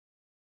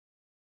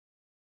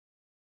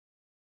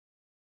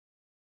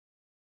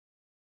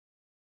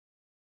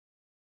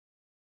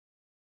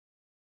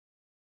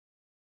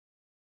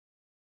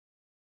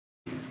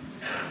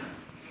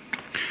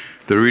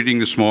The reading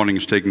this morning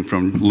is taken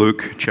from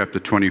Luke chapter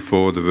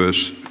 24, the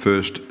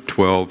first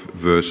 12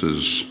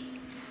 verses.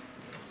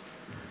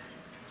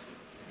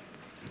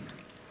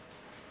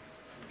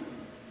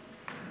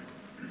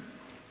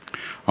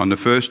 On the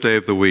first day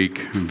of the week,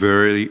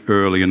 very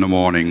early in the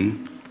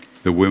morning,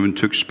 the women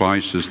took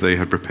spices they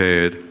had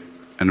prepared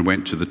and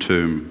went to the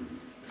tomb.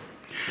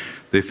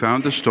 They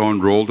found the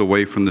stone rolled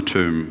away from the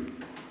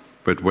tomb,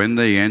 but when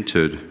they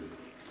entered,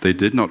 they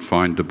did not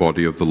find the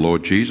body of the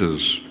Lord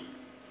Jesus.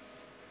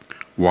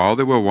 While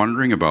they were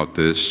wondering about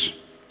this,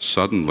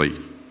 suddenly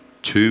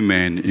 2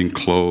 men in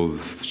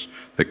clothes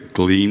that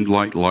gleamed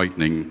like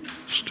lightning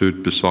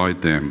stood beside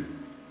them.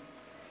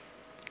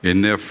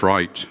 In their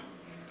fright,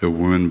 the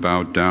women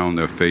bowed down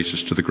their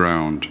faces to the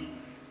ground.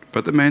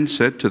 But the men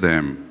said to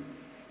them,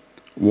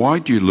 "Why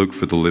do you look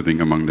for the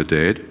living among the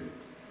dead?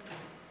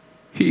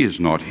 He is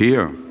not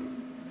here.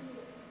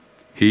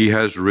 He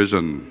has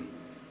risen.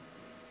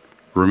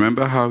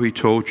 Remember how he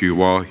told you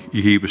while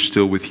he was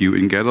still with you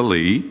in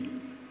Galilee?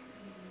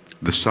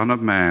 The Son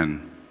of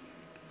Man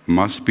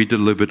must be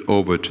delivered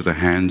over to the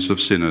hands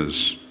of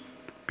sinners,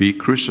 be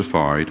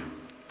crucified,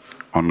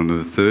 and on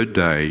the third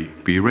day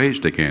be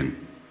raised again."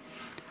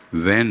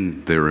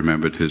 Then they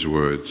remembered his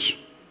words.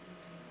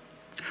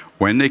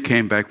 When they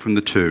came back from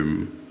the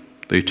tomb,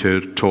 they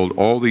told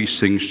all these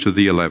things to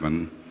the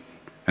 11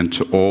 and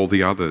to all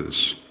the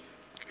others.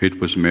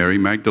 It was Mary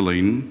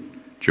Magdalene,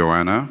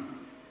 Joanna,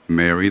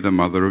 Mary the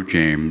mother of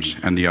James,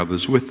 and the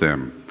others with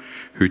them,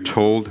 who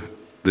told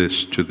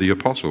this to the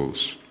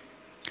apostles.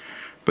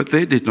 But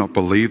they did not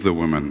believe the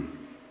women,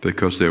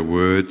 because their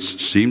words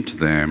seemed to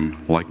them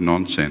like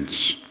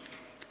nonsense.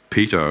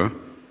 Peter,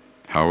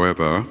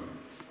 however,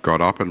 got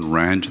up and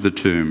ran to the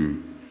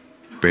tomb.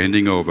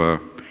 Bending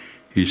over,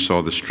 he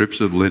saw the strips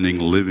of linen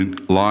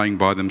lying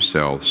by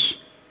themselves,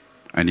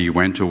 and he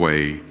went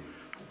away,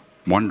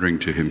 wondering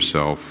to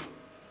himself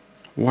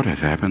what had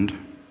happened.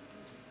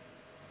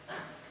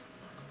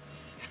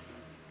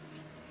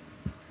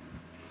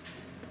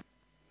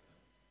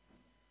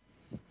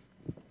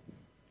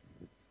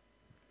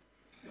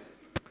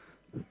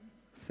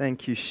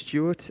 Thank you,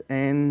 Stuart,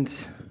 and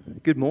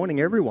good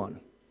morning, everyone.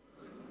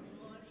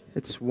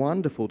 It's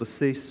wonderful to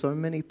see so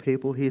many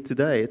people here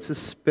today. It's a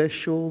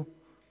special,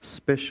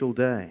 special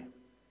day.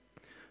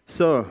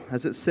 So,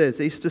 as it says,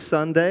 Easter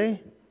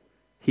Sunday,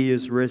 He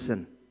is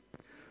risen.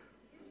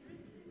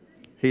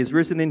 He is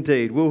risen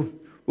indeed.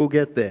 We'll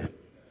get there.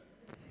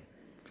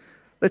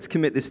 Let's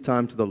commit this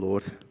time to the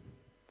Lord.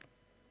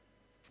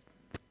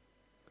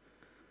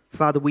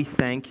 Father, we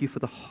thank you for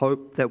the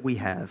hope that we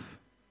have.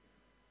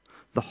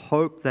 The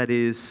hope that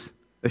is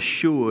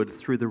assured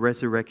through the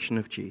resurrection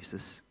of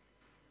Jesus.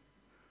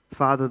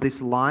 Father,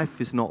 this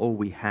life is not all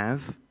we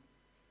have.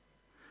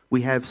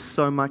 We have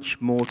so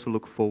much more to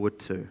look forward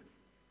to.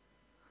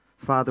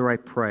 Father, I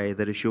pray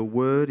that as your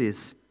word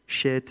is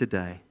shared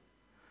today,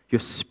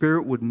 your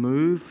Spirit would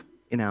move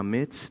in our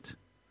midst,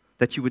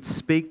 that you would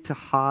speak to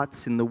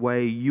hearts in the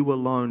way you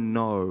alone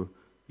know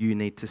you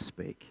need to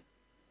speak.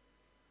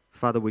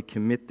 Father, we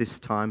commit this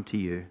time to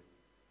you.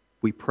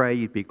 We pray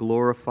you'd be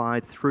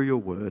glorified through your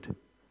word.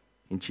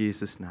 In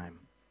Jesus' name,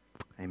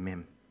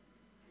 amen.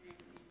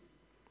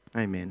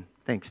 Amen.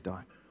 Thanks, Di.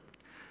 I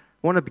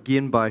want to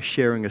begin by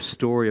sharing a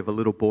story of a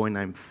little boy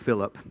named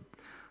Philip.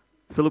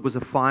 Philip was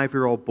a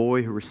 5-year-old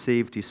boy who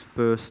received his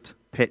first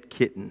pet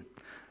kitten.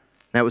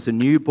 Now, it was a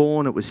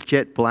newborn. It was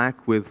jet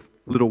black with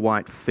little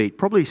white feet,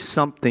 probably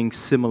something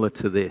similar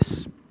to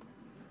this.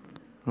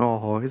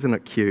 Oh, isn't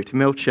it cute? It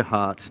melts your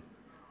heart.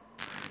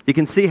 You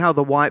can see how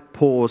the white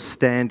paws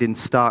stand in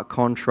stark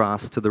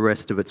contrast to the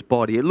rest of its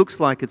body. It looks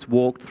like it's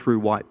walked through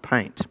white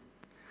paint.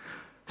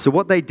 So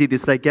what they did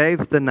is they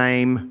gave the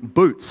name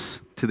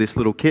Boots to this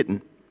little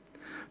kitten.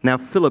 Now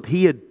Philip,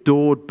 he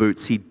adored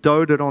Boots. He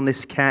doted on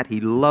this cat.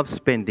 He loved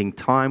spending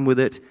time with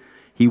it.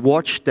 He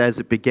watched as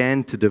it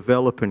began to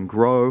develop and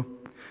grow.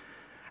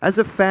 As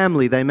a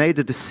family, they made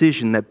a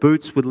decision that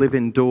Boots would live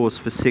indoors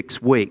for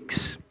 6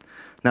 weeks.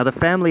 Now the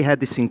family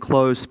had this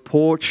enclosed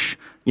porch,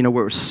 where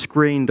it was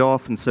screened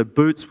off, and so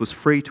Boots was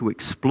free to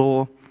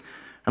explore.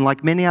 And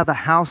like many other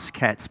house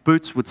cats,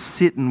 Boots would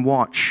sit and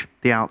watch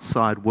the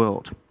outside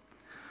world.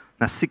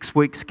 Now 6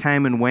 weeks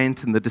came and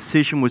went, and the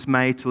decision was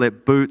made to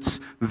let Boots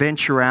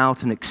venture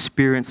out and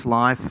experience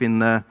life in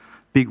the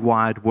big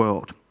wide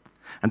world.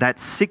 And that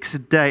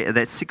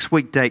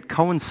 6-week date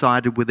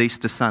coincided with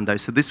Easter Sunday,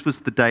 so this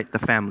was the date the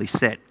family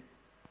set.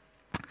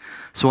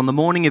 So on the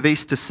morning of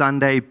Easter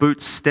Sunday,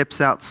 Boots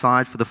steps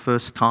outside for the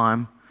first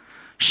time.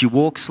 She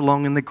walks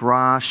along in the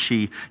grass.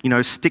 She,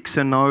 sticks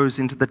her nose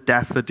into the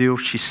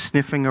daffodils. She's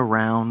sniffing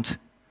around.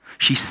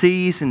 She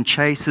sees and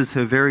chases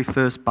her very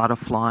first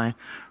butterfly,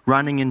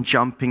 running and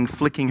jumping,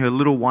 flicking her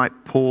little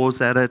white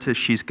paws at it as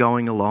she's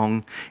going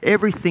along.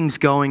 Everything's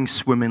going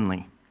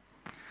swimmingly.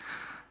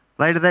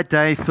 Later that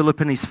day,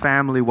 Philip and his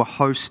family were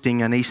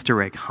hosting an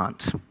Easter egg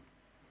hunt.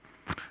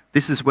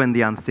 This is when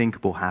the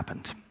unthinkable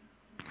happened.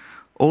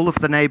 All of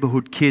the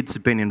neighborhood kids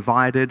had been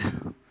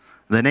invited.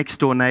 The next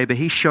door neighbor,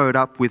 he showed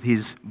up with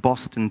his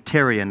Boston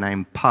Terrier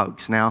named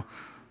Pugs. Now,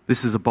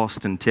 This is a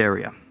Boston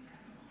Terrier.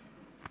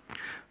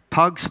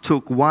 Pugs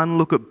took one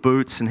look at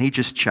Boots and he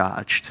just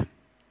charged.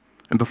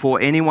 And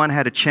before anyone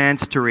had a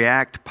chance to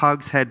react,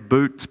 Pugs had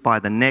Boots by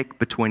the neck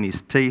between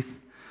his teeth.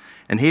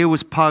 And here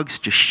was Pugs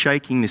just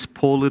shaking this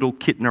poor little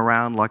kitten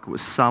around like it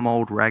was some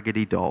old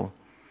raggedy doll.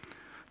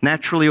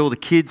 Naturally, all the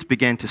kids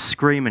began to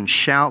scream and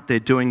shout. They're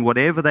doing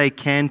whatever they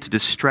can to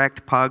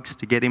distract Pugs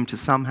to get him to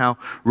somehow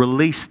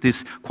release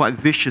this quite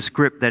vicious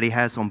grip that he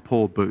has on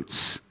poor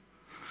Boots.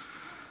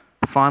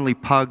 Finally,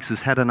 Pugs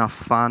has had enough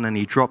fun and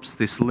he drops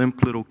this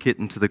limp little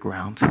kitten to the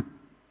ground.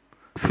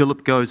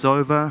 Philip goes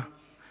over,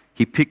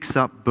 he picks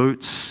up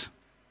Boots.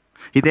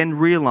 He then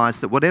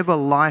realized that whatever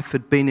life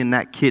had been in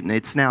that kitten,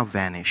 it's now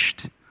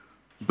vanished.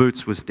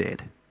 Boots was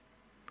dead.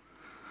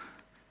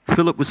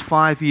 Philip was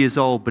 5 years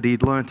old, but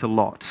he'd learnt a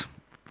lot.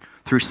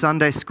 Through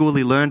Sunday school,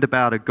 he learned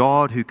about a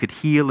God who could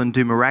heal and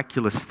do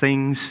miraculous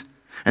things.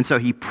 And so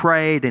he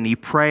prayed and he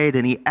prayed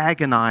and he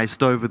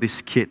agonized over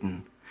this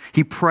kitten.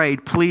 He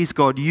prayed, please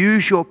God,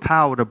 use your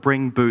power to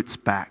bring Boots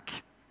back.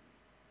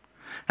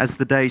 As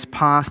the days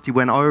passed, he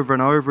went over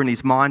and over in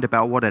his mind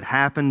about what had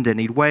happened, and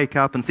he'd wake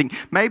up and think,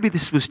 maybe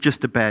this was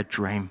just a bad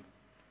dream.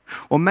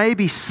 Or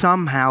maybe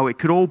somehow it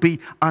could all be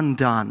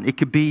undone. It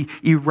could be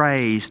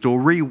erased or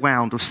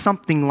rewound or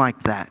something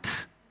like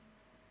that.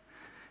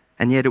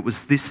 And yet it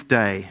was this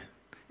day,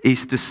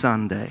 Easter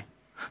Sunday,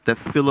 that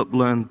Philip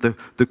learned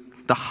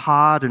the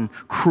hard and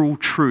cruel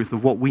truth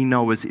of what we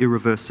know as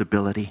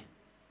irreversibility.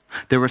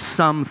 There are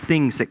some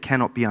things that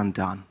cannot be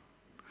undone.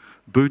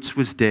 Boots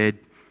was dead.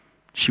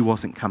 She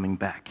wasn't coming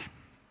back.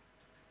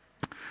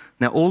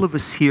 Now, all of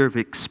us here have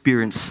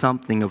experienced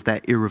something of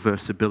that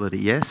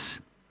irreversibility, yes?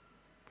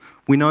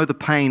 We know the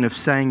pain of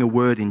saying a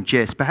word in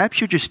jest.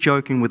 Perhaps you're just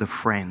joking with a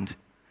friend,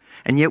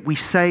 and yet we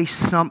say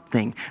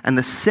something, and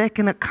the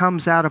second it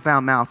comes out of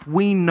our mouth,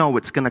 we know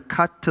it's going to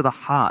cut to the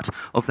heart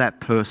of that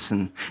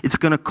person. It's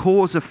going to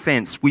cause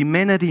offense. We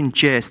meant it in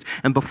jest,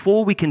 and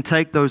before we can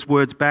take those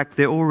words back,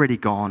 they're already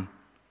gone.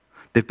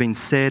 They've been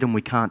said, and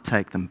we can't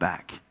take them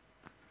back.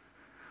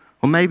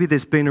 Or maybe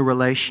there's been a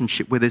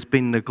relationship where there's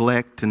been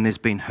neglect and there's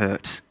been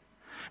hurt.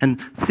 And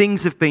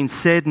things have been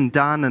said and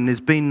done and there's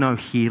been no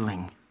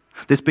healing.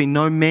 There's been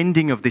no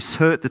mending of this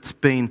hurt that's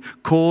been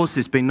caused.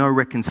 There's been no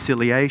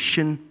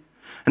reconciliation.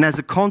 And as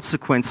a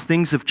consequence,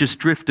 things have just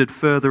drifted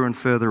further and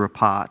further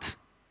apart.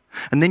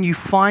 And then you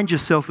find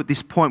yourself at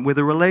this point where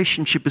the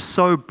relationship is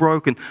so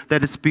broken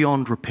that it's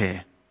beyond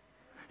repair.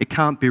 It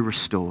can't be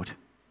restored.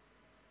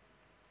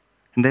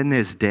 And then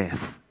there's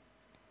death.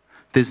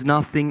 There's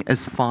nothing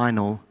as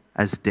final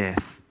as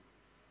death.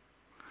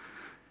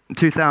 In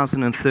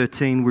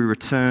 2013, we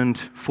returned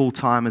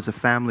full-time as a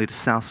family to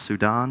South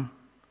Sudan.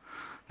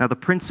 Now, the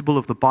principal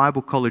of the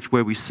Bible college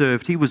where we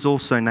served, he was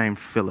also named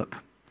Philip.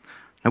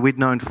 Now, we'd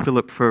known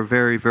Philip for a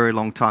very, very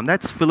long time.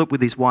 That's Philip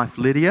with his wife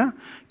Lydia.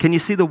 Can you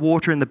see the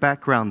water in the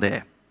background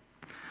there?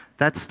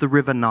 That's the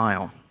River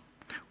Nile.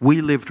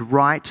 We lived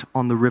right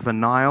on the River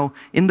Nile.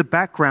 In the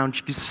background,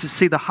 you can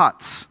see the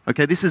huts.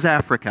 Okay, this is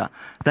Africa.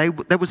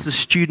 That was the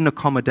student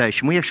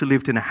accommodation. We actually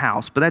lived in a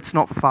house, but that's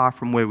not far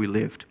from where we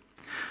lived.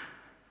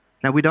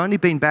 Now, we'd only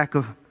been back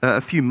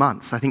a few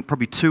months, I think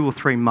probably 2 or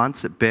 3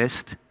 months at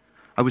best.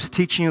 I was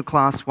teaching a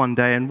class one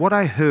day, and what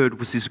I heard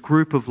was this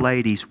group of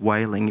ladies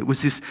wailing. It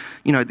was this,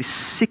 this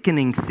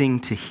sickening thing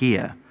to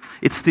hear.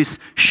 It's this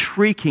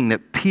shrieking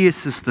that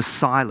pierces the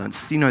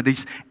silence.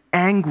 These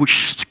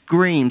anguished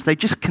screams. They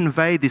just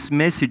convey this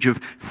message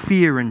of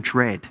fear and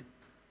dread.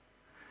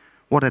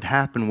 What had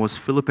happened was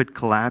Philip had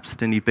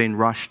collapsed and he'd been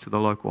rushed to the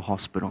local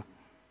hospital.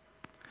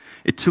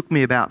 It took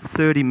me about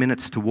 30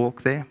 minutes to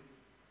walk there.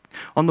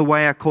 On the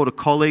way, I called a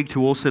colleague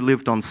who also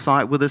lived on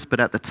site with us, but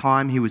at the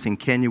time he was in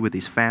Kenya with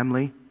his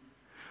family.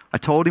 I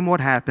told him what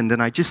happened,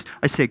 and I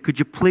said, could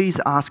you please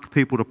ask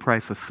people to pray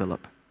for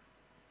Philip?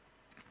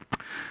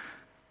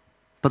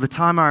 By the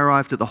time I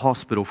arrived at the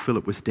hospital,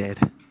 Philip was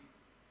dead.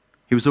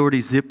 He was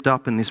already zipped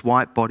up in this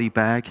white body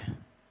bag.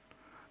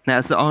 Now,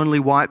 as the only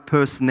white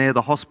person there,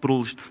 the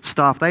hospital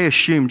staff, they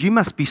assumed, you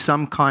must be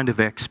some kind of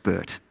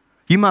expert.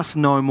 You must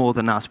know more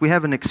than us. We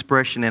have an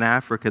expression in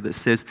Africa that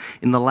says,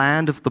 in the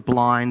land of the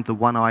blind, the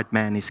one-eyed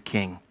man is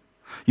king.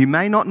 You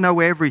may not know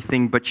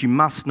everything, but you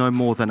must know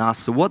more than us.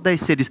 So what they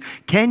said is,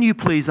 can you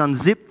please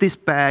unzip this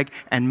bag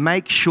and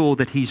make sure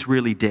that he's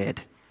really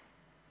dead?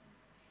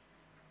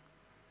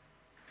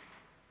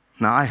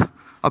 Now,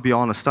 I'll be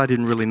honest, I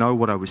didn't really know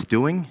what I was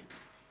doing.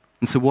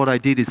 And so what I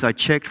did is I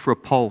checked for a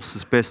pulse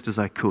as best as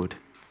I could.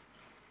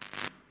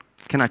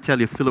 Can I tell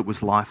you, Philip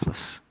was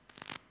lifeless.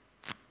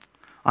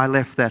 I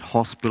left that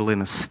hospital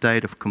in a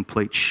state of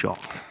complete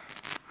shock.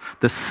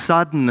 The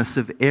suddenness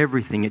of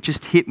everything, it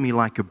just hit me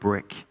like a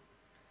brick.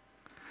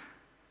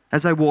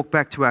 As I walked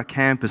back to our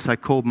campus, I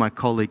called my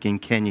colleague in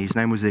Kenya. His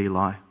name was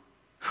Eli.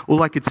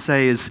 All I could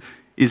say is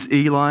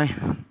Eli,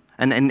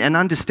 and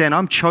understand,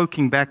 I'm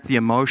choking back the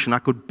emotion. I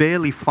could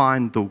barely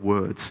find the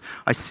words.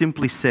 I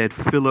simply said,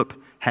 Philip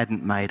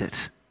hadn't made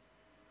it.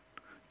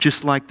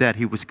 Just like that,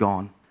 he was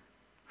gone.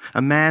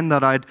 A man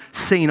that I'd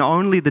seen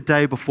only the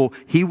day before,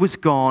 he was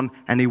gone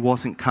and he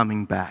wasn't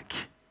coming back.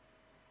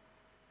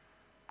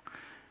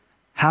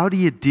 How do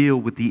you deal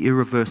with the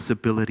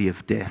irreversibility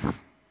of death?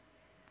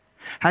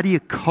 How do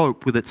you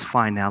cope with its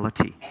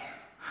finality?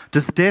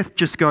 Does death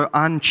just go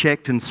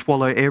unchecked and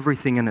swallow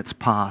everything in its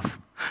path?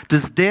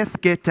 Does death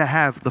get to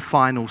have the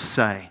final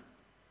say?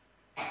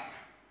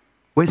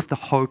 Where's the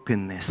hope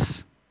in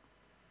this?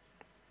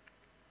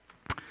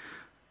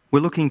 We're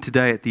looking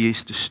today at the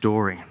Easter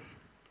story.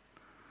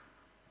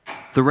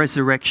 The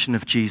resurrection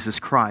of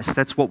Jesus Christ.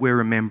 That's what we're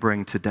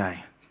remembering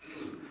today.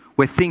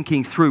 We're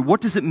thinking through,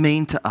 what does it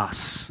mean to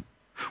us?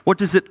 What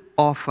does it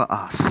offer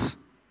us?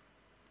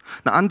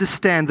 Now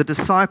understand, the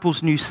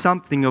disciples knew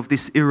something of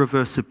this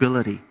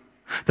irreversibility.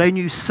 They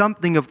knew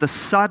something of the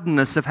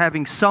suddenness of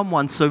having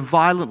someone so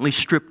violently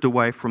stripped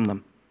away from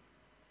them.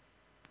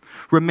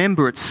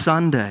 Remember, it's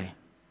Sunday.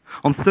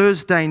 On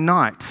Thursday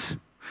night,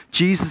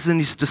 Jesus and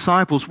his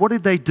disciples, what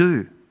did they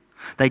do?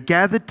 They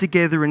gathered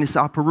together in this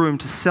upper room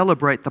to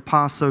celebrate the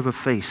Passover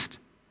feast.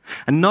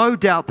 And no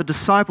doubt the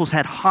disciples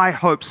had high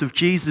hopes of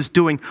Jesus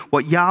doing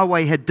what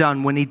Yahweh had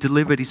done when he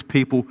delivered his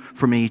people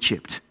from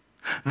Egypt.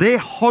 They're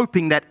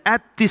hoping that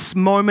at this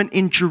moment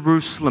in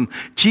Jerusalem,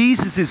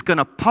 Jesus is going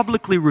to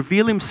publicly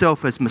reveal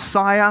himself as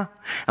Messiah.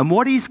 And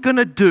what he's going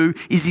to do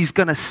is he's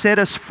going to set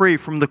us free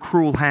from the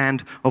cruel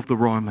hand of the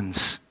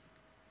Romans.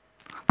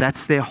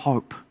 That's their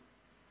hope.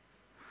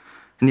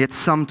 And yet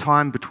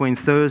sometime between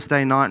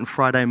Thursday night and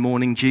Friday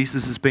morning,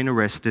 Jesus has been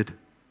arrested.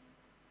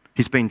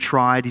 He's been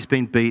tried, he's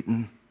been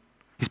beaten.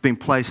 He's been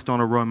placed on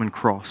a Roman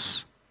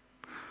cross.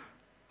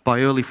 By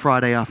early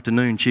Friday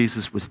afternoon,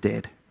 Jesus was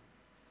dead.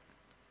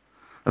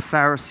 A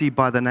Pharisee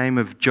by the name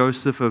of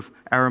Joseph of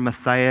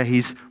Arimathea,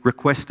 he's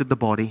requested the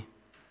body.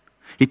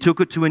 He took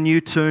it to a new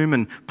tomb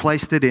and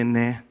placed it in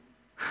there.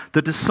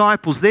 The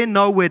disciples, they're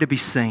nowhere to be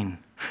seen.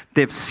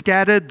 They've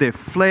scattered, they've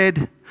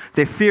fled,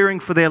 they're fearing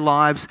for their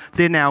lives,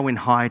 they're now in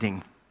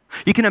hiding.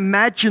 You can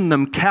imagine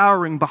them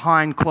cowering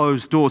behind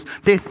closed doors.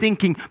 They're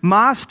thinking,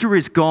 Master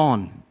is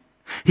gone.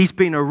 He's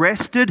been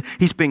arrested,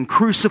 he's been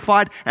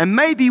crucified, and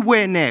maybe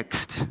we're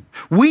next.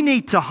 We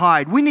need to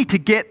hide, we need to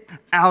get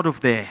out of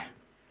there.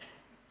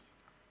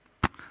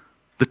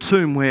 The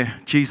tomb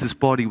where Jesus'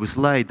 body was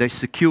laid, they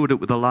secured it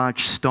with a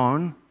large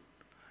stone,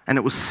 and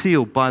it was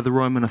sealed by the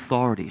Roman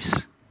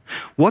authorities.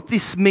 What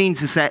this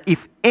means is that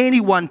if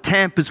anyone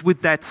tampers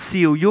with that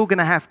seal, you're going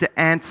to have to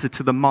answer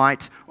to the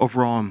might of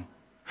Rome.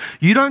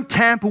 You don't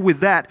tamper with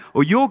that,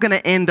 or you're going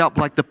to end up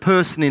like the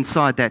person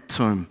inside that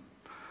tomb.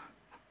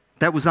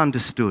 That was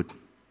understood.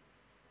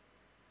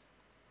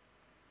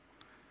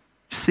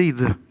 See,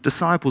 the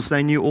disciples,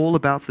 they knew all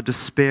about the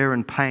despair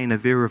and pain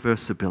of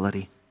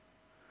irreversibility.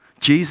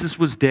 Jesus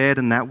was dead,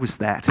 and that was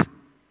that.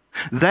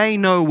 They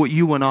know what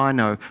you and I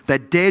know,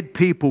 that dead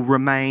people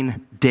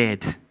remain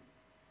dead.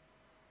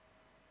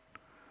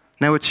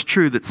 Now, it's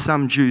true that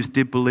some Jews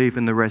did believe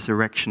in the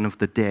resurrection of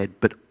the dead,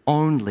 but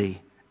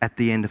only at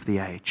the end of the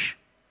age.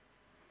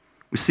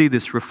 We see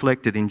this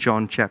reflected in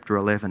John chapter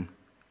 11.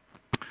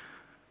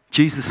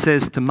 Jesus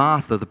says to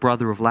Martha, the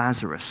brother of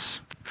Lazarus,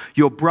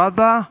 "Your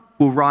brother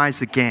will rise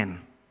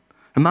again."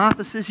 And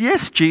Martha says,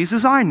 "Yes,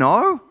 Jesus, I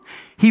know.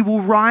 He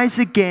will rise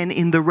again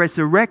in the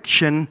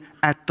resurrection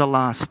at the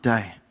last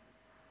day."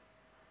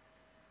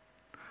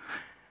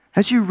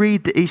 As you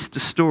read the Easter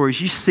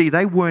stories, you see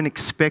they weren't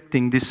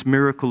expecting this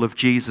miracle of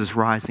Jesus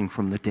rising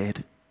from the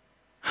dead.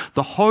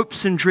 The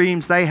hopes and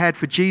dreams they had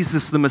for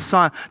Jesus the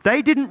Messiah,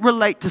 they didn't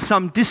relate to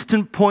some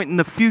distant point in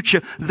the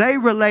future. They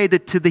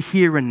related to the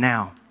here and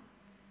now.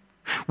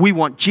 We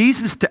want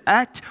Jesus to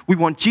act. We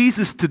want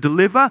Jesus to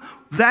deliver.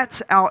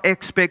 That's our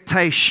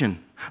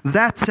expectation.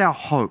 That's our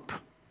hope.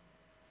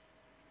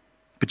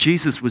 But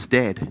Jesus was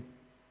dead,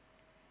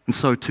 and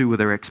so too were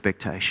their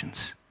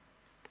expectations.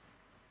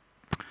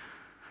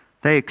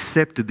 They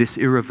accepted this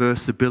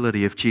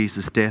irreversibility of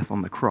Jesus' death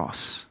on the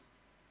cross.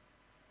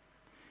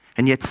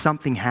 And yet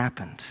something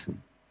happened.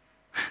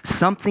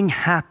 Something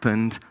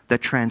happened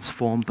that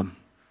transformed them.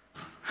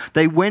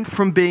 They went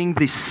from being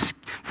this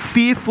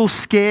fearful,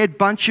 scared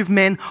bunch of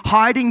men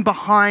hiding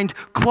behind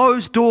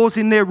closed doors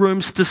in their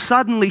rooms to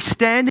suddenly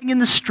standing in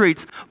the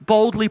streets,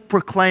 boldly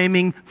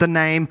proclaiming the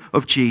name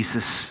of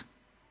Jesus,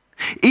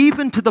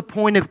 even to the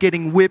point of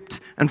getting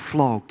whipped and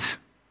flogged.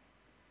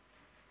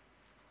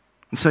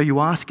 And so you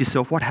ask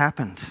yourself, what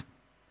happened?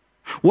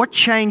 What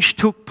change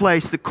took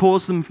place that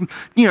caused them,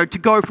 to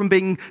go from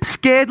being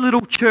scared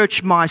little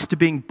church mice to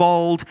being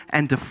bold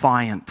and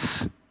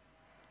defiant?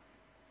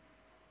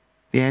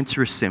 The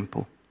answer is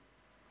simple: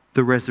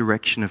 the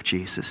resurrection of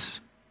Jesus.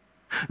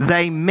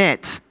 They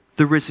met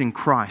the risen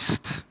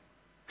Christ.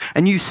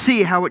 And you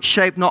see how it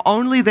shaped not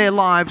only their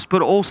lives,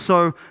 but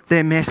also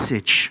their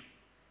message.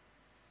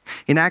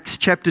 In Acts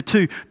chapter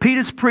 2,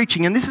 Peter's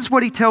preaching, and this is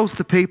what he tells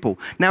the people.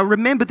 Now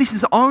remember, this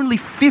is only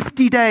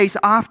 50 days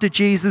after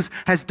Jesus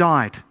has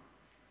died.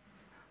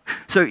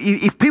 So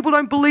if people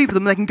don't believe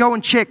them, they can go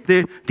and check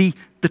the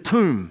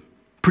tomb,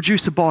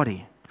 produce a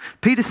body.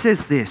 Peter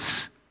says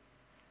this: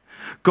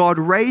 God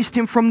raised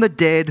him from the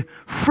dead,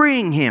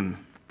 freeing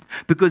him,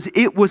 because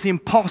it was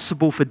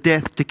impossible for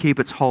death to keep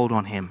its hold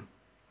on him.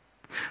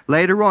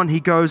 Later on, he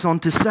goes on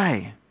to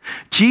say,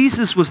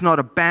 Jesus was not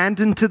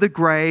abandoned to the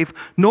grave,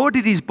 nor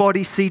did his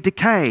body see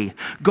decay.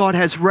 God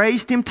has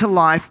raised him to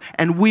life,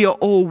 and we are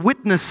all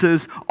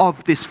witnesses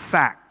of this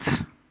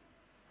fact.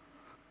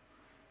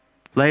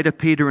 Later,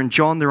 Peter and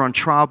John, they're on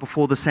trial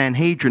before the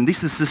Sanhedrin.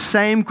 This is the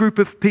same group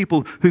of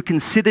people who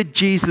considered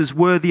Jesus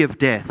worthy of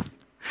death,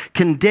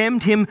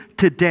 condemned him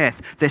to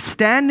death. They're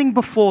standing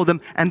before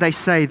them and they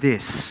say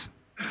this,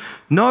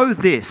 "Know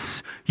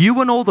this,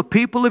 you and all the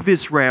people of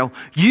Israel,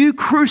 you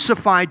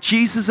crucified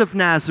Jesus of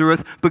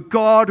Nazareth, but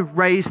God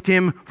raised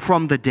him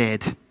from the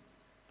dead."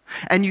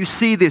 And you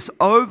see this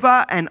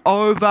over and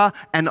over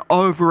and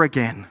over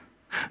again.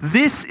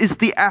 This is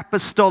the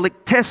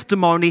apostolic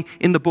testimony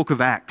in the book of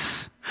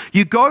Acts.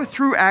 You go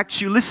through Acts,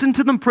 you listen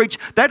to them preach.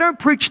 They don't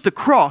preach the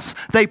cross,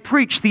 they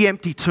preach the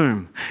empty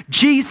tomb.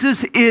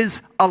 Jesus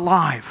is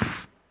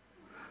alive.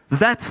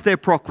 That's their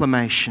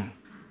proclamation.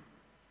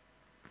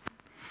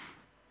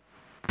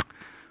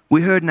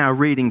 We heard in our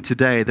reading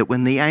today that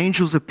when the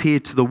angels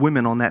appeared to the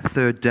women on that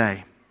third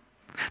day,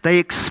 they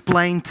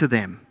explained to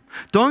them,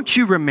 "Don't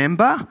you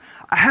remember?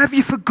 Have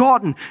you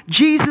forgotten?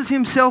 Jesus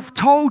himself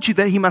told you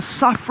that he must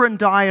suffer and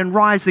die and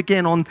rise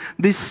again on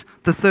the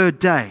third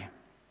day."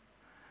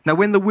 Now,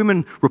 when the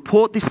women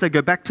report this, they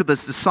go back to the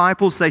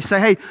disciples. They say,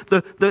 "Hey,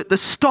 the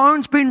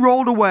stone's been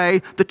rolled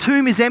away. The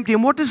tomb is empty."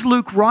 And what does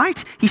Luke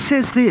write? He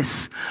says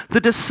this,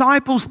 "The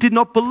disciples did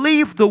not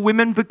believe the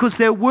women because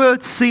their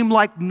words seemed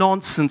like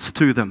nonsense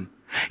to them."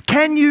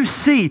 Can you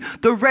see?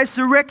 The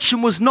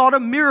resurrection was not a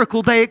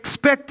miracle they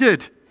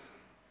expected.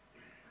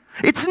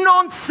 It's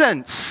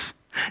nonsense.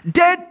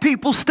 Dead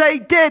people stay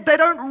dead. They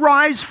don't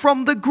rise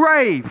from the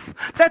grave.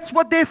 That's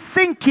what they're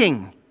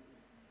thinking.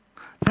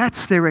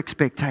 That's their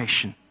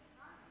expectation.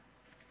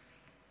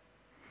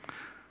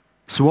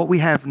 So what we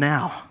have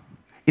now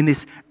in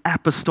this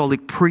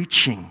apostolic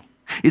preaching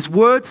is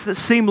words that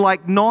seem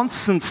like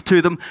nonsense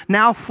to them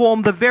now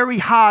form the very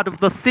heart of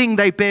the thing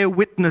they bear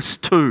witness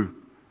to.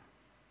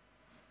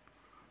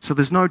 So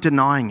there's no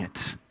denying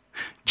it.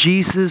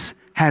 Jesus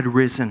had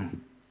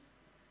risen.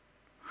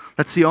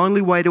 That's the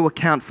only way to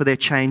account for their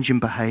change in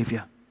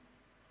behavior.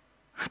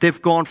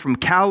 They've gone from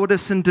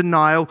cowardice and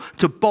denial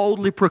to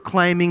boldly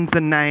proclaiming the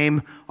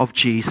name of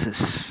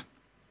Jesus.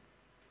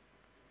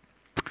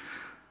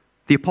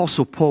 The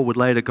Apostle Paul would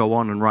later go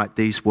on and write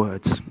these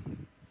words.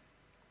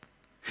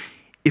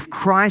 "If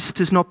Christ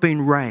has not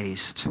been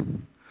raised,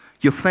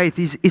 your faith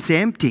is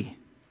empty.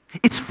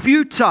 It's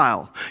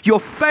futile. Your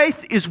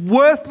faith is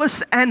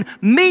worthless and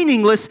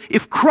meaningless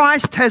if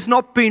Christ has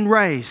not been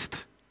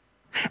raised.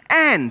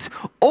 And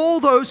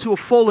all those who have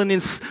fallen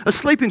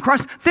asleep in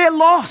Christ, they're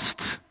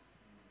lost.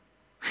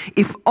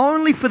 If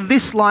only for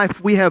this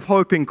life we have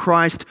hope in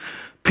Christ,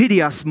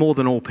 pity us more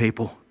than all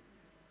people.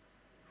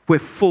 We're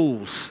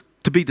fools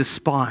to be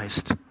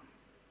despised."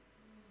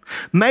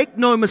 Make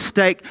no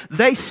mistake,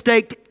 they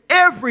staked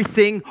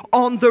everything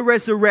on the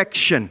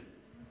resurrection.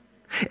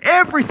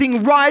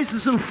 Everything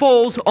rises and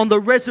falls on the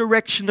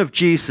resurrection of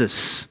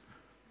Jesus.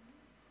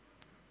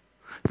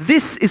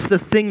 This is the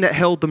thing that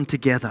held them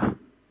together.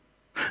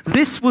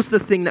 This was the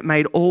thing that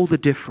made all the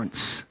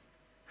difference.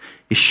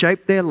 It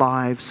shaped their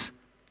lives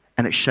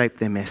and it shaped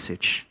their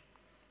message.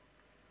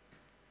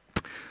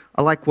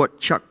 I like what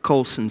Chuck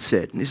Colson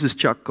said. This is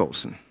Chuck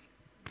Colson.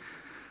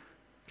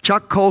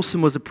 Chuck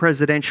Colson was a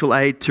presidential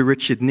aide to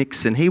Richard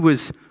Nixon. He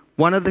was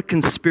one of the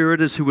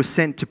conspirators who was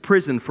sent to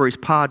prison for his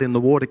part in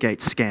the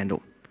Watergate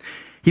scandal.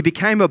 He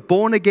became a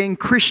born-again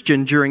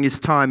Christian during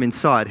his time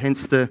inside,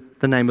 hence the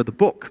name of the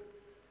book.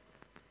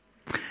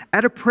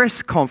 At a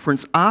press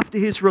conference after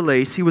his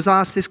release, he was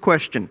asked this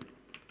question: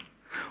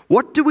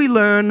 "What do we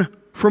learn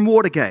from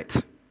Watergate?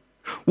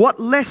 What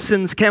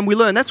lessons can we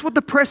learn?" That's what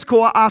the press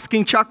corps are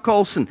asking Chuck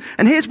Colson.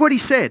 And here's what he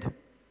said.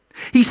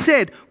 He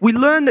said, "We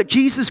learned that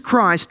Jesus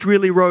Christ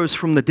really rose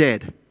from the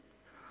dead."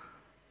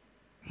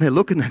 And they're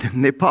looking at him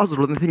and they're puzzled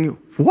and they're thinking,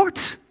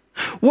 what?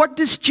 What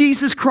does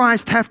Jesus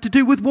Christ have to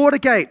do with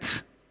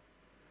Watergate?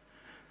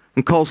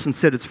 And Colson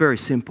said, "It's very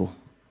simple.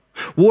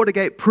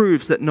 Watergate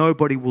proves that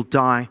nobody will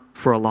die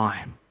for a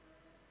lie."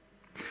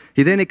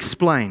 He then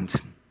explained,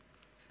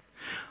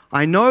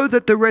 "I know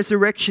that the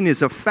resurrection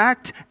is a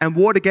fact and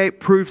Watergate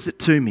proves it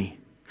to me,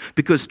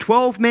 because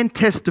 12 men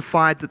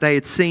testified that they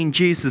had seen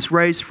Jesus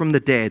raised from the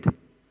dead.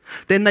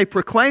 Then they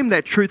proclaimed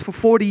that truth for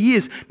 40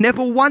 years,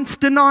 never once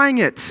denying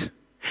it.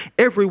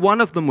 Every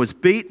one of them was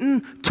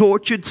beaten,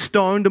 tortured,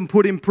 stoned, and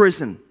put in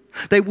prison.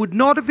 They would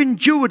not have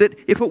endured it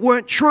if it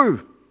weren't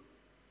true.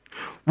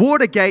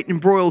 Watergate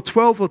embroiled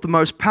 12 of the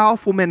most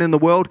powerful men in the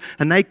world,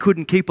 and they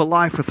couldn't keep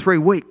alive for 3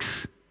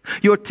 weeks.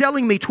 You're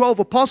telling me 12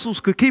 apostles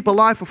could keep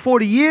alive for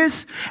 40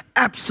 years?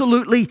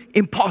 Absolutely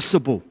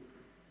impossible."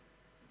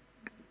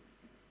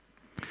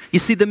 You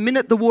see, the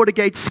minute the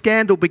Watergate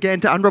scandal began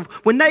to unravel,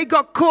 when they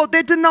got caught,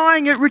 they're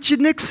denying it. Richard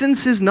Nixon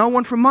says, "No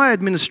one from my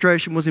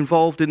administration was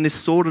involved in this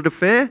sordid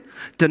affair."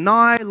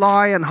 Deny,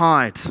 lie, and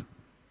hide.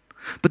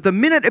 But the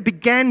minute it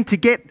began to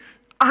get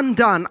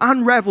undone,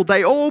 unraveled,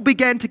 they all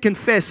began to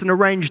confess and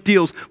arrange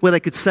deals where they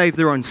could save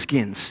their own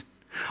skins.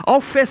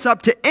 "I'll fess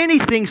up to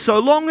anything so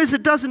long as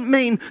it doesn't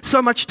mean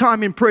so much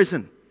time in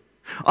prison."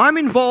 I'm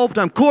involved.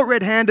 I'm caught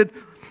red-handed.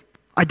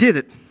 I did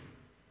it.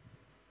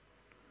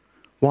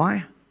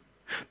 Why?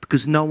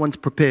 Because no one's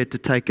prepared to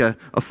take a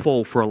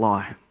fall for a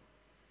lie.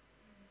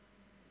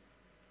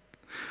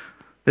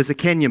 There's a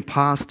Kenyan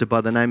pastor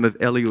by the name of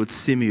Eliud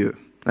Simiyu.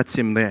 That's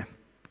him there.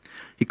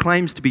 He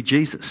claims to be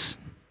Jesus.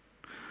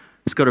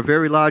 He's got a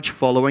very large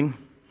following.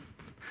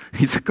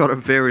 He's got a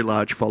very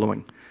large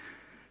following.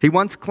 He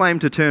once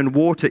claimed to turn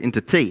water into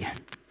tea.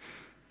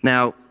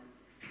 Now,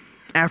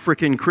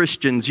 African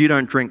Christians, you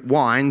don't drink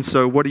wine,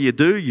 so what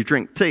do? You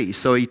drink tea.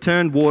 So he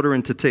turned water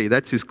into tea.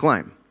 That's his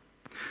claim.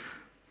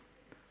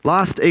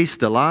 Last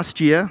Easter,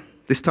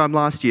 this time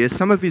last year,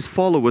 some of his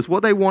followers,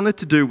 what they wanted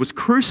to do was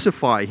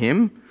crucify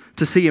him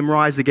to see him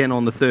rise again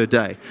on the third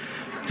day.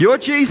 You're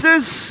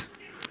Jesus.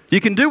 You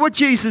can do what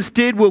Jesus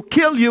did. We'll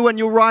kill you and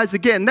you'll rise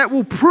again. That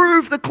will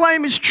prove the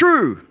claim is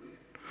true.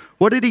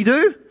 What did he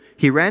do?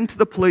 He ran to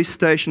the police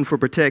station for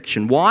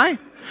protection. Why?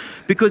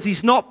 Because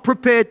he's not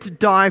prepared to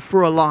die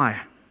for a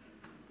lie.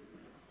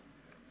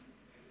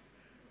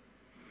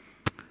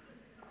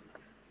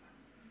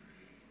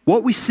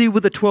 What we see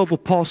with the 12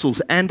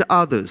 apostles and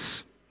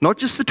others, not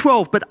just the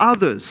 12, but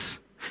others,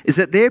 is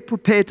that they're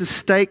prepared to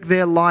stake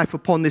their life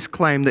upon this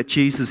claim that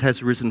Jesus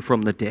has risen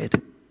from the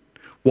dead.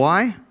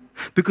 Why?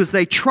 Because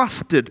they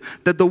trusted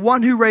that the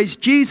one who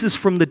raised Jesus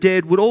from the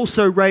dead would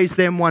also raise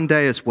them one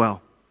day as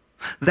well.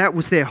 That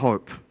was their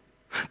hope.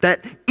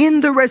 That in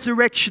the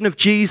resurrection of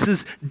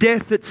Jesus,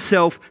 death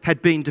itself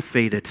had been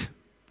defeated.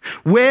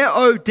 Where,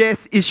 O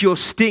death, is your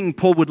sting,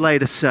 Paul would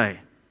later say.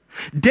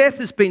 Death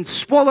has been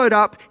swallowed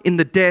up in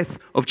the death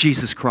of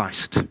Jesus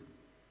Christ.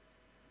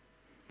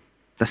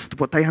 That's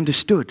what they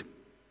understood.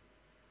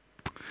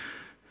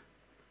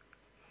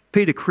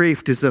 Peter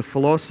Kreeft is a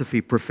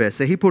philosophy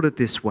professor. He put it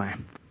this way.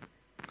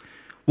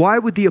 Why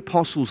would the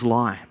apostles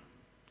lie?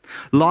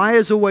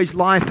 Liars always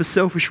lie for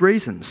selfish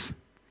reasons.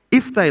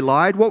 If they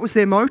lied, what was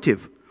their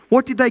motive?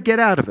 What did they get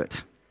out of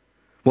it?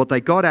 What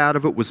they got out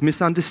of it was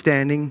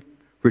misunderstanding,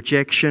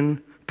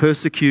 rejection,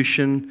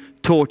 persecution,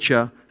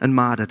 torture, and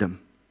martyrdom.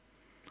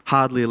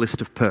 Hardly a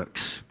list of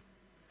perks.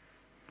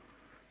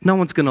 No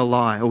one's going to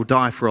lie or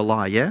die for a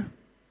lie, yeah?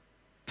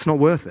 It's not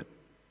worth it.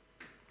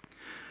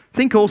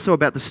 Think also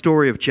about the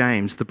story of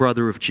James, the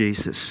brother of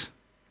Jesus.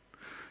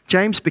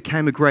 James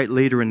became a great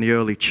leader in the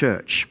early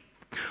church.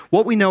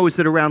 What we know is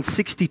that around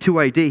 62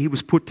 AD, he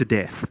was put to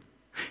death.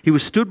 He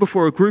was stood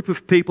before a group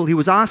of people. He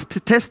was asked to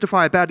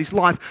testify about his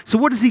life. So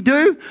what does he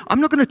do?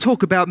 I'm not going to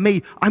talk about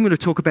me. I'm going to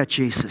talk about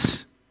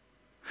Jesus.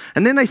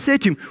 And then they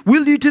said to him,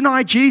 will you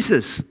deny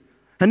Jesus?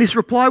 And his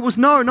reply was,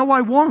 no,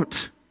 I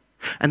won't.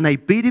 And they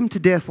beat him to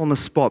death on the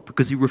spot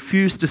because he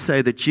refused to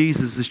say that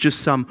Jesus is just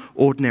some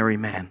ordinary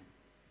man.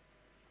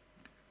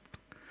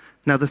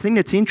 Now, the thing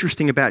that's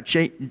interesting about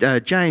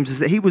James is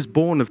that he was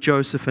born of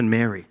Joseph and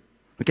Mary.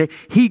 Okay?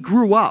 He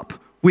grew up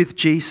with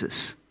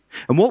Jesus.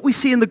 And what we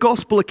see in the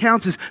gospel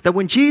accounts is that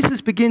when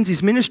Jesus begins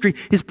his ministry,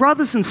 his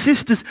brothers and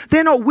sisters,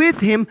 they're not with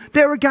him,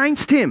 they're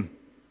against him.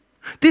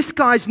 This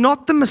guy's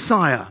not the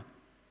Messiah.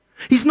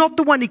 He's not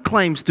the one he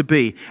claims to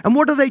be. And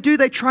what do?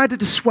 They try to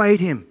dissuade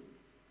him.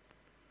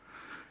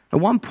 At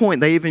one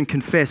point, they even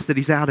confess that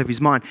he's out of his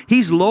mind.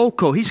 He's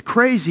loco. He's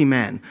crazy,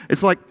 man.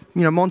 It's like,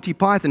 Monty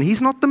Python.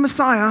 He's not the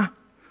Messiah.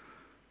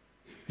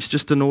 He's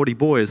just a naughty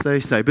boy, as they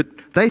say. But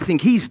they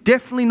think he's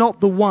definitely not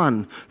the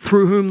one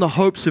through whom the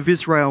hopes of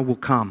Israel will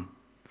come.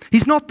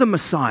 He's not the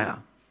Messiah.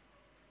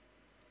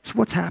 So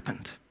what's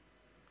happened?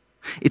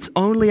 It's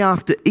only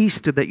after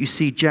Easter that you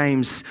see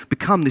James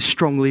become this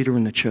strong leader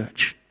in the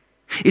church.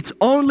 It's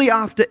only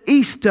after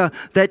Easter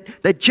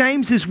that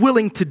James is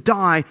willing to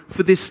die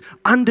for this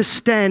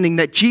understanding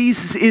that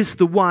Jesus is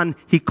the one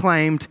he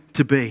claimed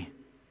to be.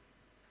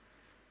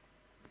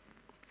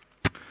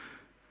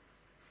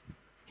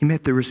 He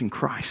met the risen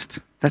Christ.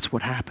 That's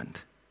what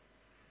happened.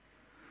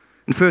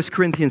 In 1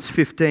 Corinthians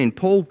 15,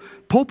 Paul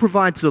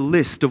provides a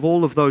list of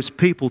all of those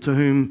people to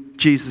whom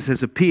Jesus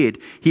has appeared.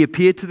 He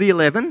appeared to the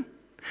 11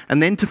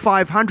 and then to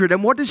 500.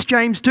 And what does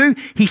James do?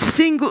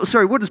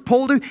 What does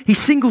Paul do? He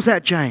singles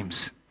out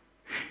James.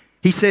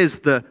 He says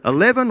the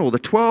 11 or the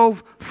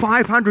 12,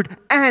 500,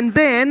 and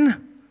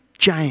then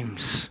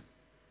James.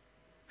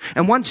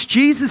 And once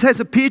Jesus has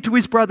appeared to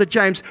his brother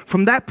James,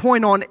 from that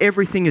point on,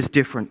 everything is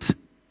different.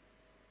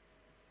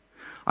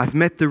 I've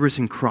met the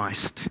risen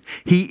Christ.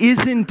 He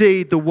is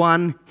indeed the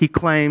one he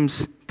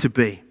claims to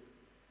be.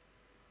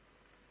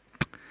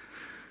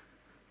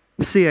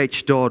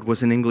 C.H. Dodd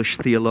was an English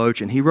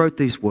theologian. He wrote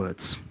these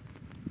words.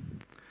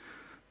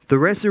 The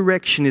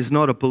resurrection is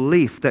not a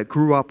belief that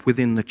grew up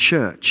within the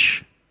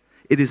church.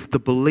 It is the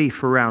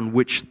belief around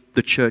which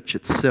the church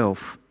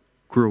itself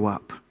grew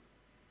up.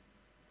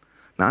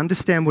 Now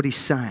understand what he's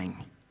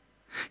saying.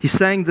 He's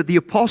saying that the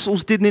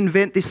apostles didn't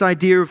invent this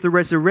idea of the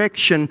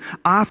resurrection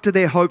after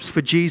their hopes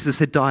for Jesus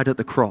had died at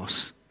the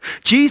cross.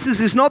 Jesus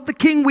is not the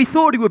king we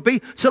thought he would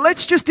be, so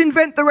let's just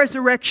invent the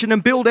resurrection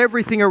and build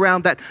everything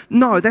around that.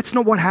 No, that's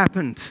not what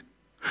happened.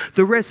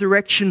 The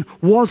resurrection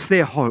was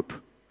their hope.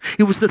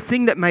 It was the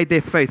thing that made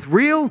their faith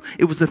real.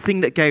 It was the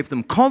thing that gave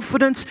them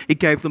confidence. It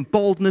gave them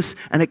boldness,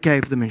 and it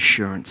gave them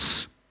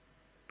assurance.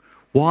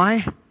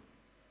 Why?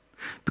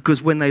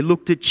 Because when they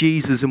looked at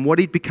Jesus and what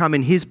he'd become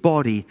in his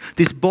body,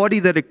 this body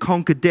that had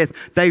conquered death,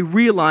 they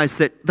realized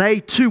that they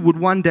too would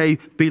one day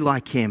be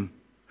like him.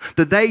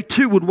 That they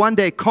too would one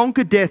day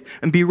conquer death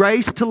and be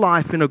raised to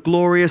life in a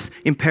glorious,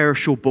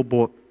 imperishable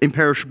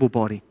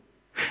body.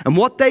 And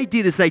what they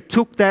did is they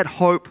took that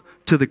hope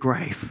to the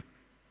grave.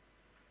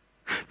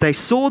 They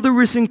saw the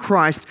risen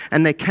Christ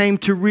and they came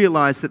to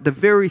realize that the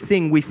very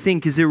thing we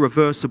think is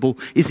irreversible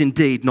is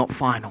indeed not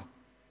final.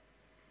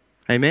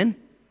 Amen?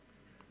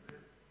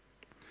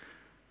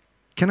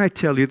 Can I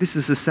tell you, this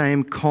is the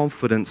same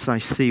confidence I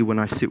see when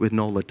I sit with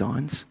Nola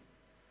Dines.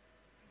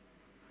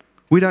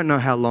 We don't know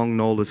how long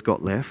Nola's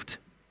got left,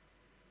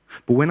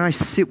 but when I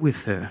sit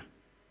with her,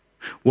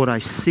 what I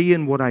see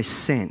and what I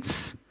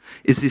sense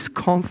is this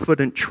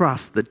confident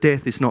trust that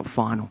death is not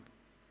final.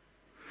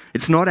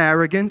 It's not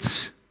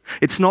arrogance.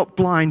 It's not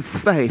blind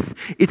faith.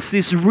 It's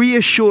this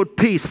reassured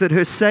peace that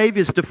her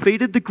Savior's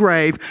defeated the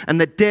grave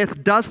and that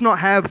death does not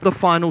have the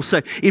final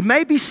say. It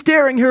may be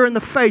staring her in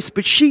the face,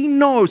 but she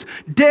knows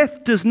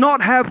death does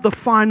not have the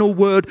final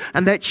word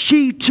and that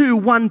she too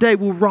one day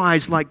will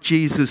rise like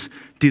Jesus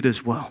did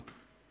as well.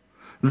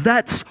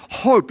 That's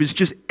hope is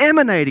just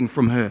emanating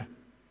from her.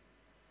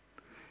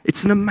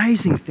 It's an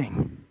amazing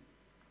thing.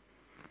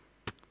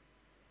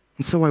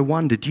 And so I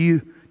wonder, do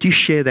you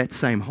share that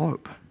same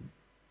hope?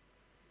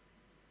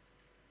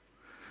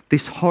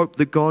 This hope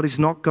that God is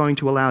not going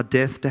to allow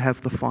death to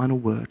have the final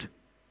word.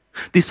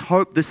 This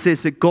hope that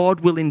says that God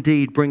will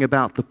indeed bring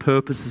about the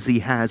purposes he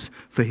has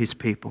for his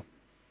people.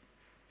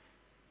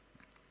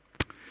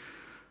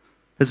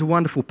 There's a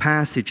wonderful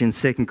passage in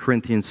 2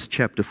 Corinthians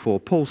chapter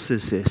 4. Paul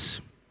says this: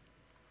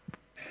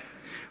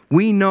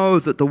 "We know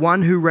that the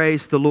one who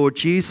raised the Lord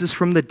Jesus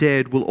from the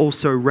dead will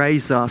also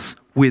raise us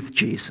with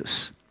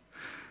Jesus."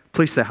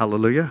 Please say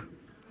hallelujah.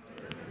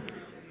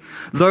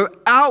 "Though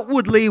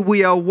outwardly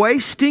we are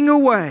wasting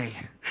away,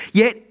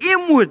 yet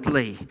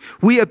inwardly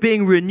we are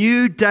being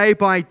renewed day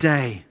by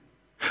day.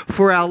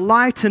 For our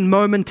light and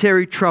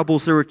momentary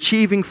troubles are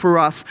achieving for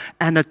us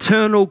an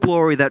eternal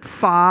glory that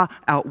far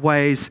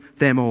outweighs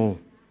them all."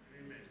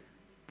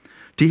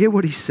 Do you hear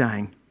what he's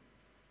saying?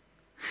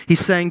 He's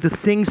saying the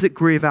things that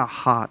grieve our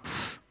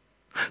hearts,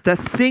 the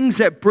things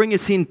that bring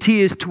us in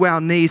tears to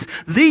our knees,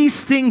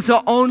 these things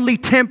are only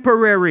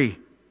temporary.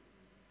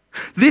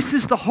 This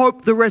is the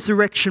hope the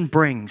resurrection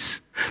brings.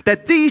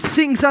 That these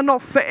things are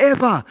not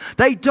forever.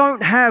 They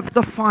don't have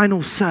the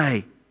final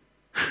say.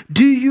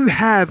 Do you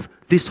have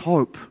this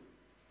hope?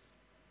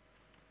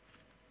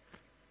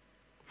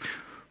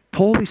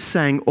 Paul is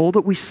saying all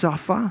that we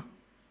suffer,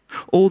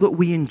 all that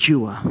we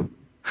endure,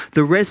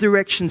 the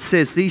resurrection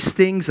says these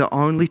things are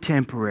only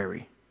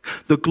temporary.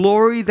 The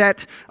glory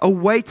that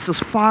awaits us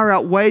far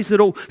outweighs it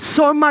all.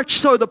 So much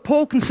so that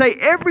Paul can say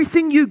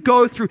everything you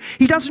go through,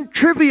 he doesn't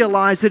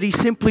trivialize it, he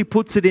simply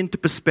puts it into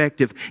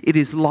perspective. It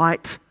is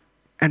light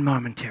and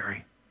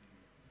momentary.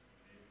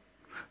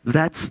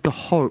 That's the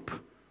hope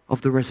of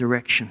the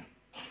resurrection.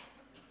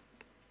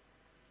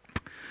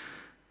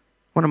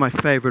 One of my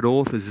favorite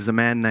authors is a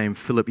man named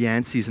Philip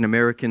Yancey. He's an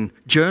American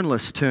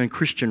journalist turned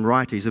Christian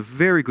writer. He's a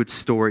very good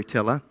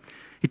storyteller.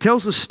 He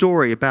tells a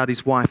story about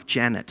his wife,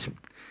 Janet.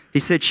 He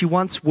said she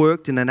once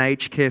worked in an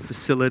aged care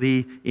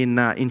facility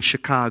in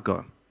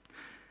Chicago.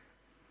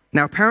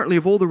 Now, apparently,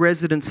 of all the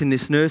residents in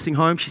this nursing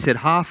home, she said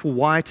half were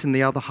white and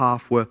the other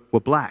half were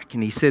black.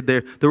 And he said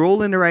they're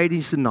all in their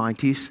 80s and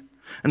 90s,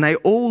 and they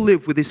all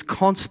live with this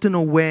constant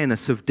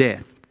awareness of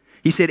death.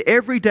 He said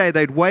every day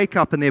they'd wake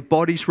up and their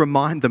bodies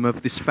remind them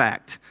of this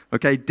fact.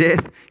 Okay,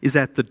 death is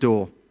at the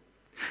door.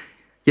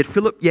 Yet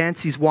Philip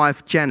Yancey's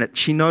wife, Janet,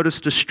 she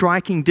noticed a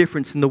striking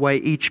difference in the way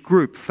each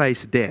group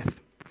faced death.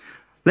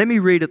 Let me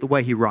read it the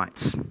way he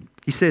writes.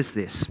 He says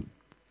this: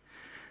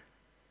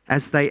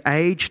 "As they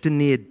aged and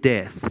neared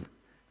death,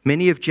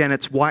 many of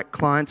Janet's white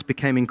clients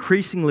became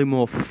increasingly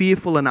more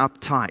fearful and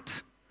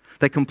uptight.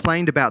 They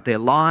complained about their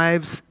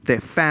lives, their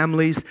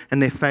families,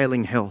 and their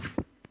failing health.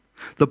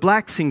 The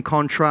blacks, in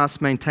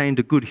contrast, maintained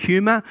a good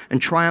humor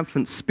and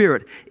triumphant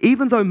spirit,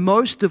 even though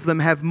most of them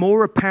have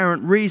more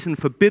apparent reason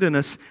for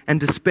bitterness and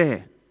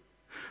despair.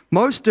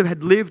 Most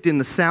had lived in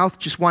the South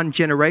just one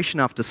generation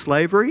after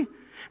slavery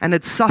and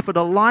had suffered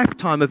a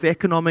lifetime of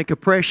economic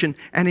oppression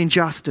and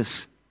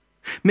injustice.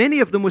 Many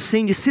of them were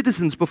senior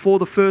citizens before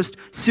the first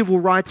civil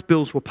rights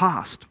bills were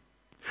passed.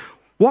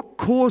 What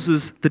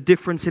causes the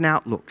difference in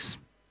outlooks?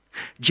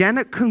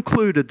 Janet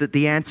concluded that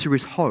the answer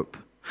is hope,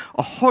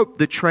 a hope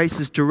that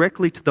traces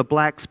directly to the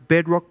blacks'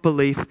 bedrock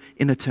belief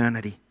in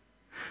eternity.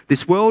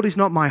 This world is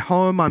not my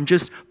home, I'm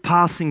just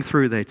passing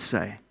through, they'd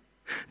say.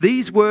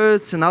 These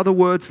words and other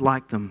words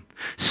like them: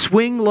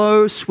 swing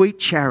low, sweet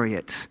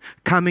chariot,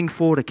 coming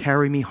for to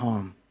carry me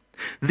home.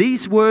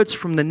 These words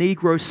from the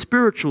Negro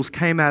spirituals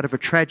came out of a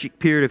tragic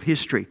period of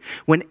history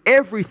when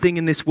everything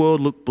in this world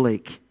looked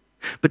bleak.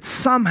 But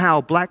somehow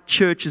black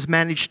churches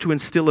managed to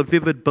instill a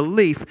vivid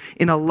belief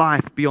in a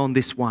life beyond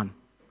this one.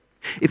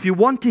 If you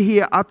want to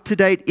hear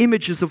up-to-date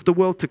images of the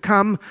world to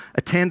come,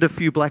 attend a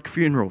few black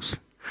funerals.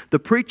 The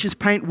preachers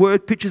paint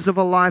word pictures of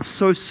a life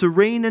so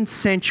serene and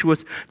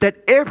sensuous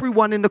that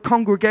everyone in the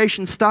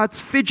congregation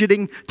starts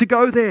fidgeting to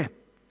go there.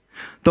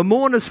 The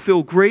mourners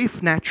feel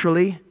grief,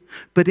 naturally,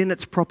 but in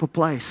its proper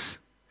place,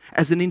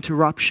 as an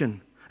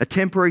interruption, a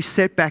temporary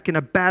setback in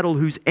a battle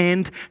whose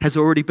end has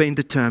already been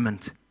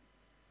determined.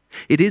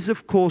 It is,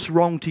 of course,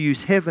 wrong to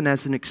use heaven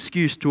as an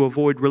excuse to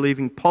avoid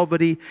relieving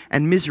poverty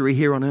and misery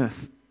here on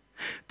earth.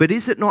 But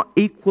is it not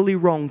equally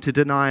wrong to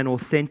deny an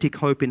authentic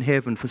hope in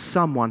heaven for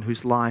someone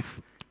whose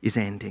life is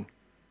ending?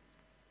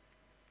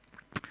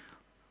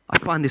 I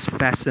find this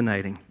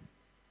fascinating.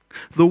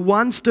 The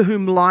ones to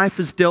whom life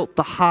has dealt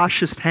the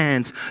harshest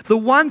hands, the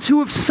ones who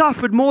have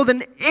suffered more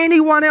than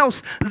anyone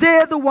else,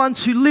 they're the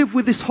ones who live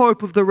with this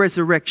hope of the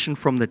resurrection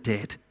from the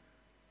dead.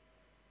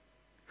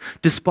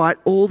 Despite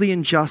all the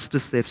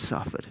injustice they've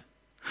suffered,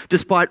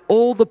 despite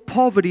all the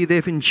poverty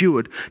they've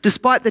endured,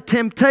 despite the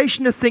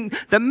temptation to think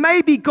that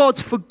maybe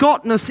God's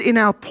forgotten us in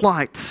our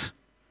plight,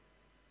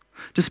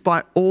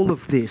 despite all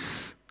of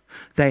this,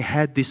 they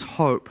had this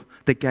hope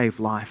that gave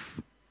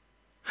life.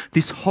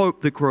 This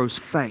hope that grows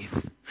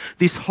faith.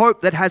 This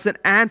hope that has an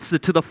answer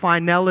to the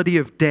finality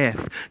of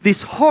death.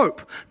 This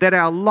hope that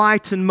our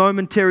light and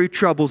momentary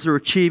troubles are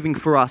achieving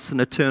for us an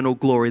eternal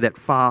glory that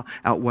far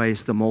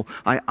outweighs them all.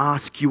 I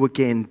ask you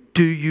again,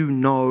 do you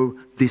know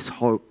this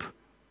hope?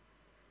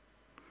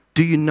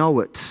 Do you know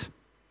it?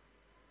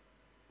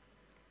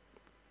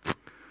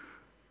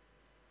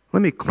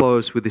 Let me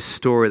close with this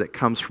story that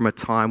comes from a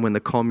time when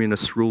the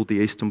communists ruled the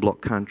Eastern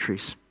Bloc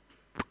countries.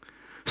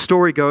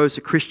 Story goes,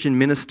 a Christian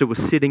minister was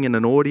sitting in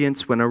an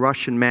audience when a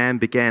Russian man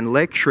began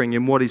lecturing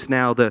in what is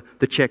now the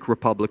Czech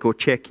Republic, or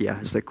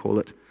Czechia as they call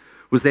it. It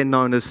was then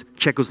known as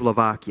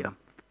Czechoslovakia.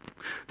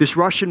 This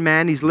Russian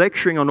man is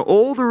lecturing on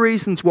all the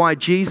reasons why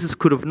Jesus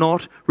could have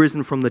not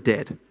risen from the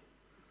dead.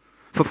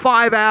 For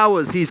 5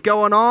 hours he's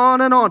going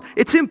on and on.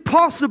 It's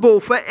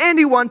impossible for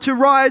anyone to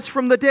rise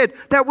from the dead.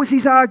 That was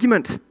his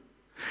argument.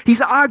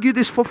 He's argued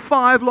this for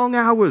 5 long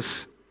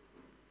hours.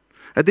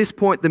 At this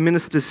point, the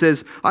minister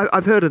says,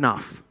 I've heard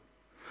enough.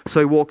 So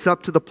he walks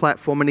up to the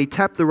platform and he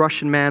tapped the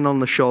Russian man on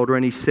the shoulder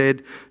and he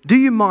said, do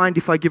you mind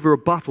if I give a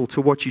rebuttal to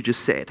what you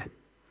just said?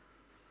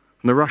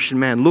 And the Russian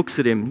man looks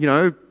at him,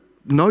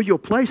 know your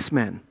place,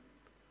 man.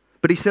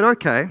 But he said,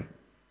 okay,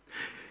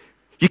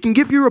 you can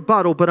give your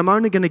rebuttal, but I'm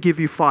only going to give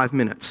you 5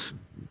 minutes.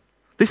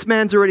 This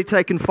man's already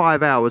taken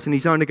 5 hours and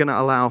he's only going to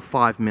allow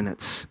 5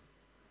 minutes.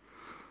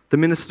 The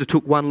minister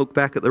took one look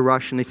back at the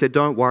Russian and he said,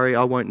 don't worry,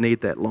 I won't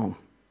need that long.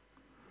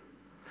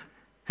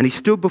 And he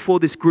stood before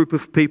this group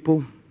of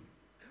people.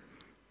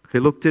 He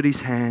looked at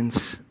his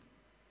hands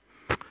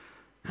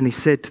and he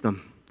said to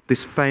them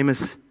this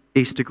famous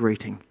Easter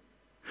greeting,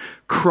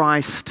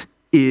 Christ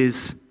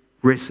is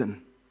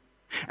risen.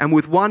 And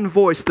with one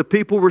voice, the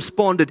people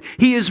responded,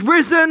 He is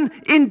risen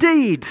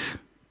indeed.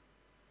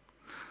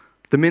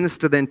 The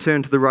minister then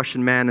turned to the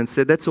Russian man and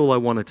said, that's all I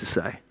wanted to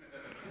say.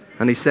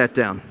 And he sat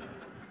down.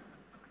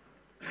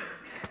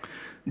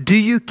 Do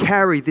you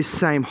carry this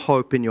same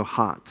hope in your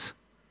heart?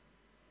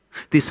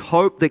 This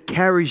hope that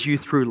carries you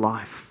through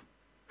life.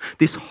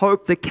 This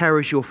hope that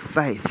carries your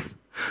faith.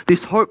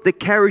 This hope that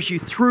carries you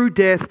through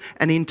death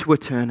and into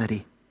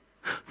eternity.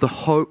 The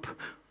hope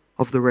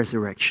of the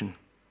resurrection.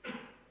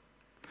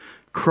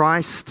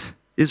 Christ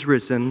is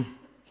risen.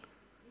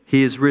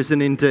 He is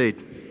risen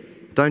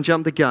indeed. Don't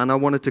jump the gun. I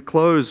wanted to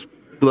close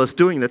with us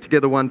doing that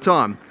together one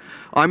time.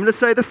 I'm going to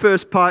say the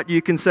first part.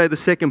 You can say the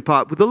second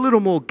part with a little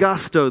more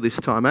gusto this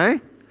time, eh?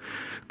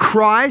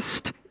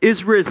 Christ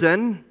is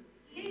risen.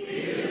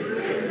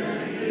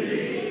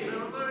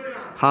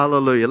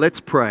 Hallelujah. Let's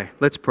pray.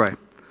 Let's pray.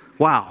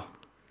 Wow.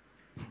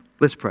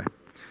 Let's pray.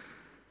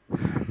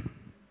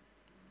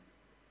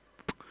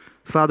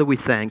 Father, we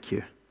thank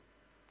you.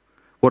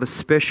 What a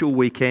special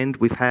weekend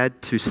we've had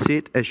to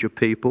sit as your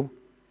people.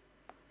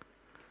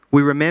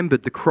 We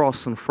remembered the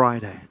cross on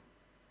Friday.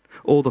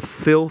 All the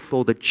filth,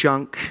 all the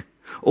junk,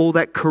 all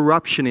that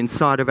corruption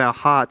inside of our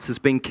hearts has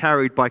been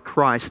carried by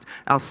Christ,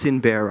 our sin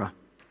bearer.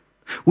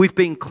 We've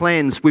been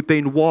cleansed, we've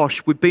been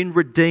washed, we've been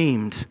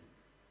redeemed,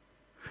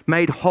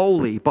 made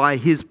holy by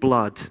His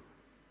blood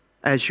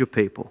as your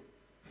people.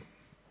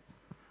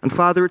 And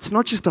Father, it's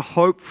not just a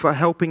hope for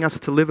helping us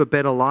to live a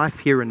better life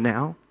here and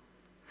now.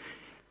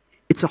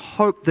 It's a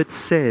hope that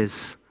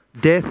says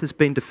death has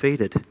been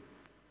defeated.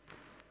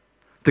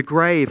 The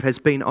grave has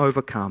been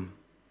overcome.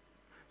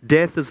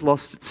 Death has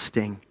lost its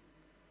sting.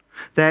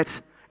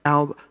 That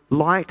our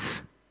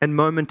light and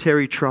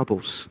momentary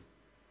troubles,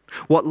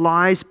 what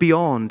lies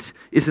beyond,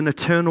 is an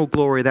eternal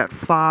glory that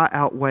far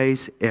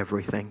outweighs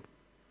everything.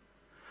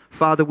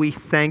 Father, we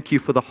thank you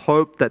for the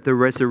hope that the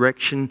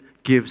resurrection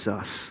gives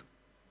us.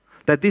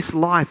 That this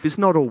life is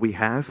not all we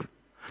have.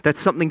 That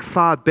something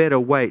far better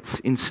waits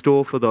in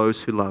store for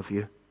those who love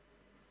you.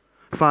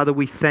 Father,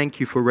 we thank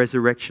you for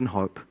resurrection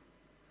hope.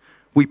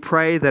 We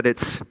pray that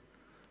its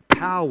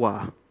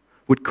power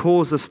would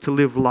cause us to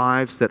live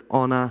lives that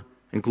honor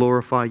and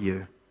glorify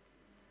you.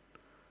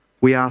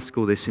 We ask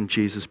all this in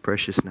Jesus'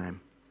 precious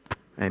name.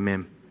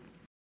 Amen.